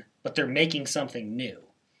within, but they're making something new.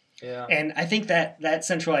 Yeah. And I think that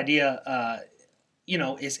central idea,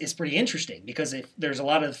 is pretty interesting, because if there's a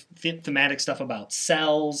lot of thematic stuff about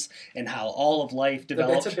cells and how all of life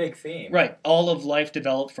developed. That's a big theme. Right. All of life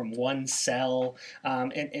developed from one cell.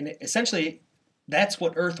 And essentially, that's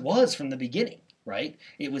what Earth was from the beginning, right?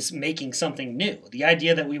 It was making something new. The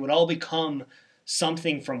idea that we would all become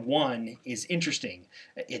something from one is interesting.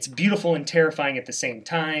 It's beautiful and terrifying at the same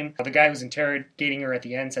time. The guy who's interrogating her at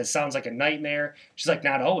the end says, sounds like a nightmare. She's like,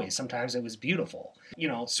 not always. Sometimes it was beautiful.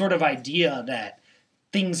 Sort of idea that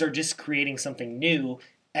things are just creating something new.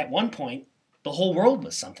 At one point, the whole world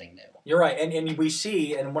was something new. You're right. And we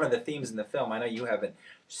see, and one of the themes in the film, I know you haven't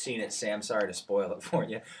seen it, Sam, sorry to spoil it for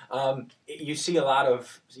you. You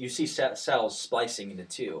see cells splicing into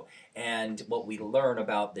two. And what we learn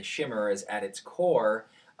about the Shimmer is, at its core,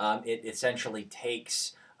 it essentially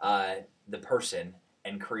takes the person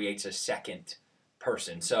and creates a second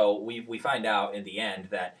person. So we find out in the end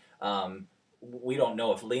that we don't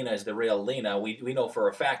know if Lena is the real Lena. We know for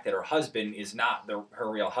a fact that her husband is not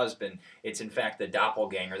her real husband. It's in fact the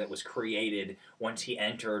doppelganger that was created once he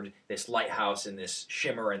entered this lighthouse in this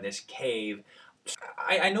shimmer in this cave.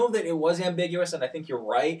 I know that it was ambiguous, and I think you're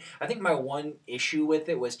right. I think my one issue with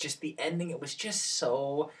it was just the ending. It was just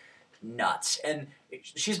so nuts. And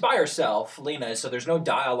she's by herself, Lena is, so there's no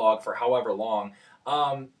dialogue for however long.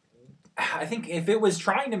 I think if it was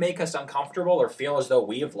trying to make us uncomfortable or feel as though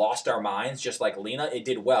we have lost our minds, just like Lena, it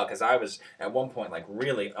did well, because I was at one point like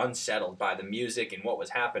really unsettled by the music and what was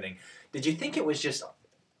happening. Did you think it was just,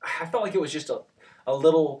 I felt like it was just a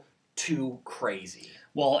little too crazy.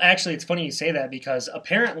 Well, actually, it's funny you say that, because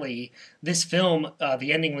apparently this film,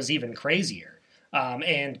 the ending was even crazier.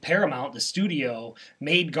 And Paramount, the studio,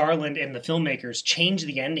 made Garland and the filmmakers change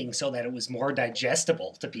the ending so that it was more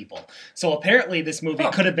digestible to people. So apparently this movie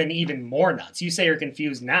could have been even more nuts. You say you're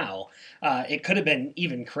confused now. It could have been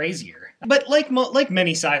even crazier. But like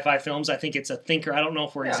many sci-fi films, I think it's a thinker. I don't know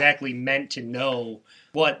if we're exactly meant to know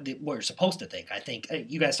what we're supposed to think. I think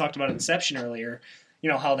you guys talked about Inception earlier. You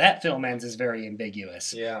know, how that film ends is very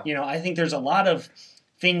ambiguous. Yeah. You know, I think there's a lot of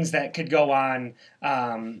things that could go on,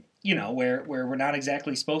 you know, where we're not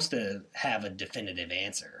exactly supposed to have a definitive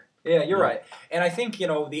answer. Yeah, you're right. And I think, you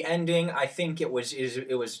know, the ending, I think it was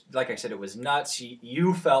like I said, it was nuts.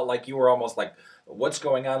 You felt like you were almost like, what's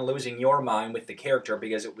going on, losing your mind with the character,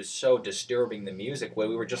 because it was so disturbing, the music. Where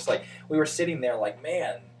we were just like, we were sitting there like,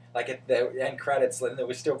 man, like at the end credits, and they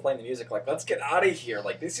were still playing the music, like, let's get out of here.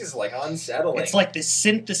 Like, this is like unsettling. It's like this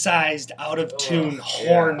synthesized, out of tune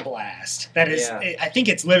horn blast. That is, I think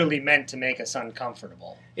it's literally meant to make us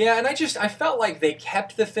uncomfortable. Yeah, and I felt like they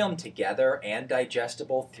kept the film together and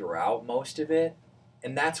digestible throughout most of it.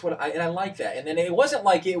 And that's what I like that. And then it wasn't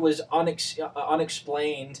like it was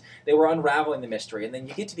unexplained. They were unraveling the mystery. And then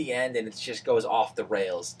you get to the end and it just goes off the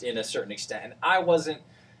rails in a certain extent. And I wasn't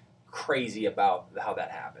crazy about how that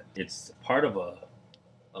happened. It's part of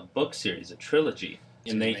a book series, a trilogy,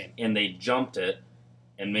 and they jumped it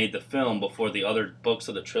and made the film before the other books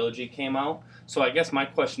of the trilogy came out. So I guess my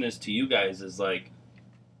question is to you guys is like,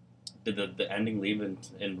 did the ending leave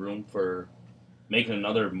in room for making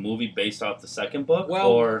another movie based off the second book? Well,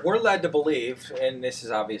 or we're led to believe, and this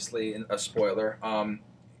is obviously a spoiler,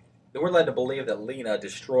 we're led to believe that Lena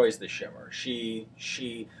destroys the Shimmer. She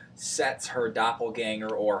sets her doppelganger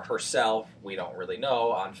or herself, we don't really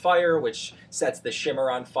know, on fire, which sets the Shimmer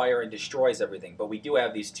on fire and destroys everything. But we do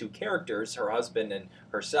have these two characters, her husband and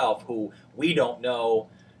herself, who we don't know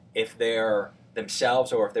if they're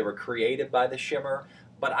themselves or if they were created by the Shimmer.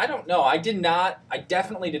 But I don't know. I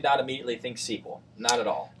definitely did not immediately think sequel. Not at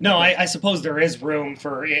all. No, I suppose there is room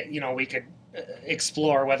for it. You know, we could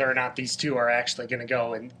explore whether or not these two are actually going to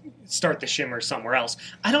go and start the Shimmer somewhere else.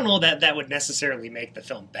 I don't know that would necessarily make the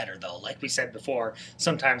film better, though. Like we said before,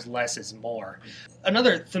 sometimes less is more.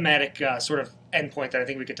 Another thematic sort of endpoint that I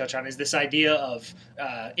think we could touch on is this idea of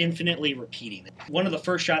infinitely repeating. One of the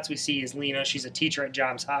first shots we see is Lena. She's a teacher at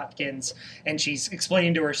Johns Hopkins, and she's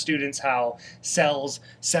explaining to her students how cells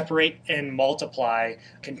separate and multiply,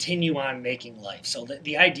 continue on making life. So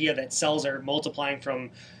the idea that cells are multiplying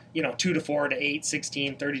from 2 to 4 to 8,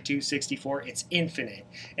 16, 32, 64, it's infinite.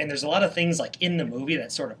 And there's a lot of things like in the movie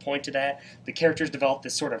that sort of point to that. The characters develop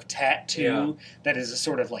this sort of tattoo that is a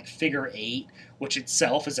sort of like figure 8, which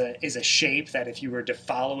itself is a shape that if you were to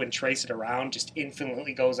follow and trace it around, just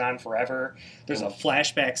infinitely goes on forever. There's a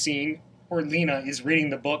flashback scene where Lena is reading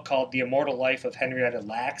the book called The Immortal Life of Henrietta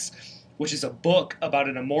Lacks, which is a book about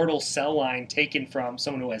an immortal cell line taken from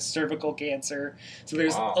someone who has cervical cancer. So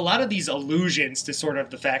there's a lot of these allusions to sort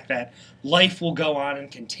of the fact that life will go on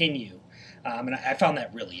and continue. And I found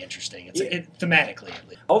that really interesting. Thematically, at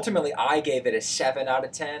least. Ultimately, I gave it a 7 out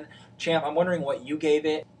of 10. Champ, I'm wondering what you gave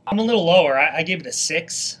it. I'm a little lower. I gave it a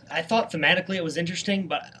 6. I thought thematically it was interesting,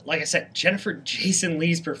 but like I said, Jennifer Jason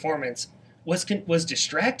Leigh's performance was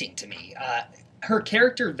distracting to me. Her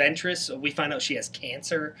character, Ventress, we find out she has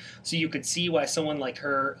cancer, so you could see why someone like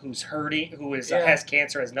her, who's hurting, has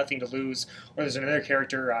cancer, has nothing to lose. Or there's another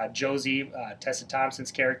character, Josie, Tessa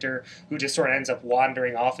Thompson's character, who just sort of ends up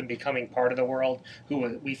wandering off and becoming part of the world,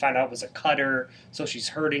 who we find out was a cutter, so she's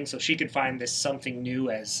hurting, so she could find this something new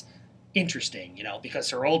as interesting, because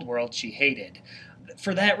her old world she hated.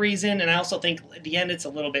 For that reason, and I also think at the end it's a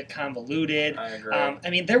little bit convoluted. I agree. I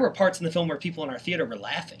mean, there were parts in the film where people in our theater were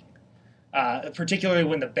laughing. Particularly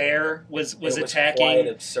when the bear was attacking, quite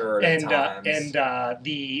absurd at times. And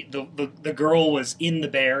the girl was in the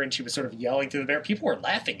bear and she was sort of yelling to the bear. People were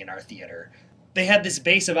laughing in our theater. they had this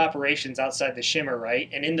base of operations outside the Shimmer, right?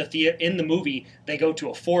 And in the movie, they go to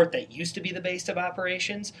a fort that used to be the base of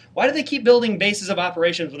operations. Why do they keep building bases of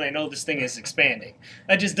operations when they know this thing is expanding?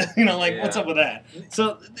 I just, what's up with that?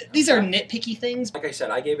 So these are nitpicky things. Like I said,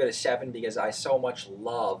 I gave it a 7 because I so much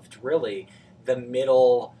loved, really, the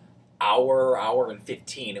middle hour and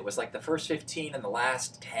 15. It was like the first 15 and the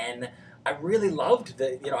last 10. I really loved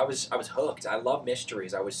I was hooked. I love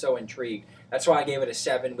mysteries. I was so intrigued. That's why I gave it a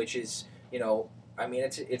 7, which is,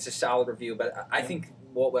 it's a solid review, but I think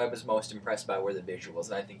what I was most impressed by were the visuals,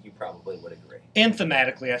 and I think you probably would agree. And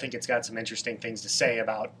thematically, I think it's got some interesting things to say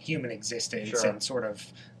about human existence and sort of,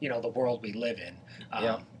 the world we live in.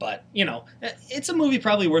 But, it's a movie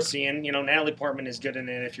probably worth seeing. Natalie Portman is good in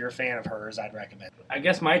it. If you're a fan of hers, I'd recommend it. I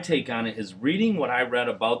guess my take on it is reading what I read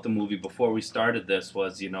about the movie before we started this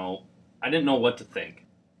was, I didn't know what to think.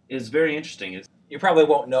 It's very interesting. You probably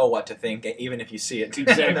won't know what to think, even if you see it.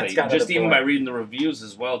 Exactly. Just even by reading the reviews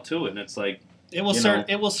as well, too. And it's like... It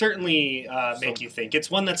will certainly make you think.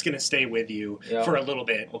 It's one that's going to stay with you for a little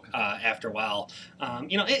bit after a while.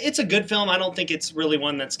 It's a good film. I don't think it's really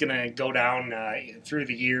one that's going to go down through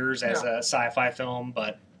the years as a sci-fi film,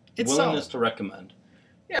 but it's willingness to recommend.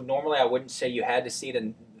 Yeah. Normally, I wouldn't say you had to see it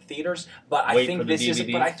in theaters, but I think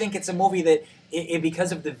But I think it's a movie that,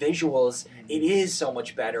 because of the visuals, it is so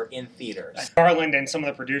much better in theaters. Garland and some of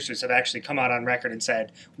the producers have actually come out on record and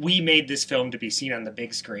said, we made this film to be seen on the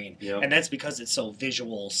big screen, and that's because it's so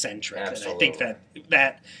visual-centric. Absolutely. And I think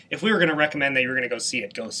that if we were going to recommend that you were going to go see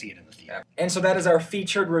it in the theater. And so that is our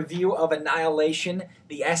featured review of Annihilation.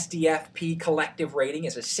 The SDFP collective rating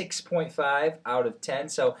is a 6.5 out of 10,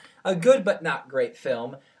 so a good but not great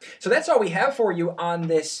film. So that's all we have for you on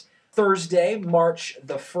this Thursday, March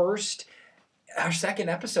the 1st. Our second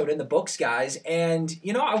episode in the books, guys. And,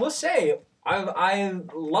 I will say, I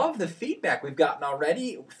love the feedback we've gotten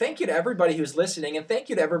already. Thank you to everybody who's listening, and thank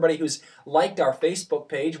you to everybody who's liked our Facebook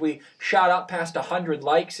page. We shot up past 100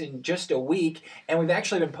 likes in just a week, and we've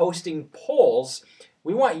actually been posting polls.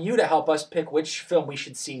 We want you to help us pick which film we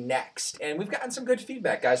should see next. And we've gotten some good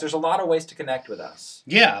feedback, guys. There's a lot of ways to connect with us.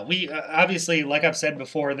 Yeah, we obviously, like I've said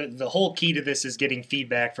before, the whole key to this is getting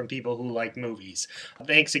feedback from people who like movies.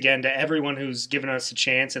 Thanks again to everyone who's given us a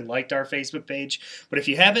chance and liked our Facebook page. But if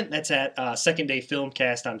you haven't, that's at Second Day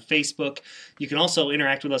Filmcast on Facebook. You can also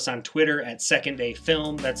interact with us on Twitter at Second Day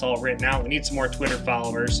Film. That's all written out. We need some more Twitter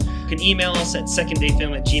followers. You can email us at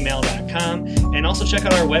seconddayfilm@gmail.com. And also check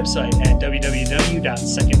out our website at www.seconddayfilm.com.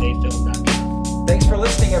 Thanks for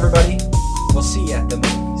listening, everybody. We'll see you at the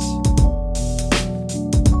movies.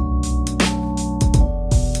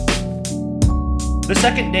 The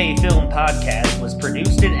Second Day Film Podcast was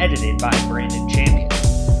produced and edited by Brandon Champion.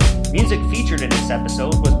 Music featured in this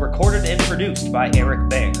episode was recorded and produced by Eric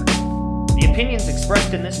Baer. The opinions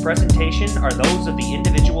expressed in this presentation are those of the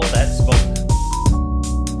individual that spoke.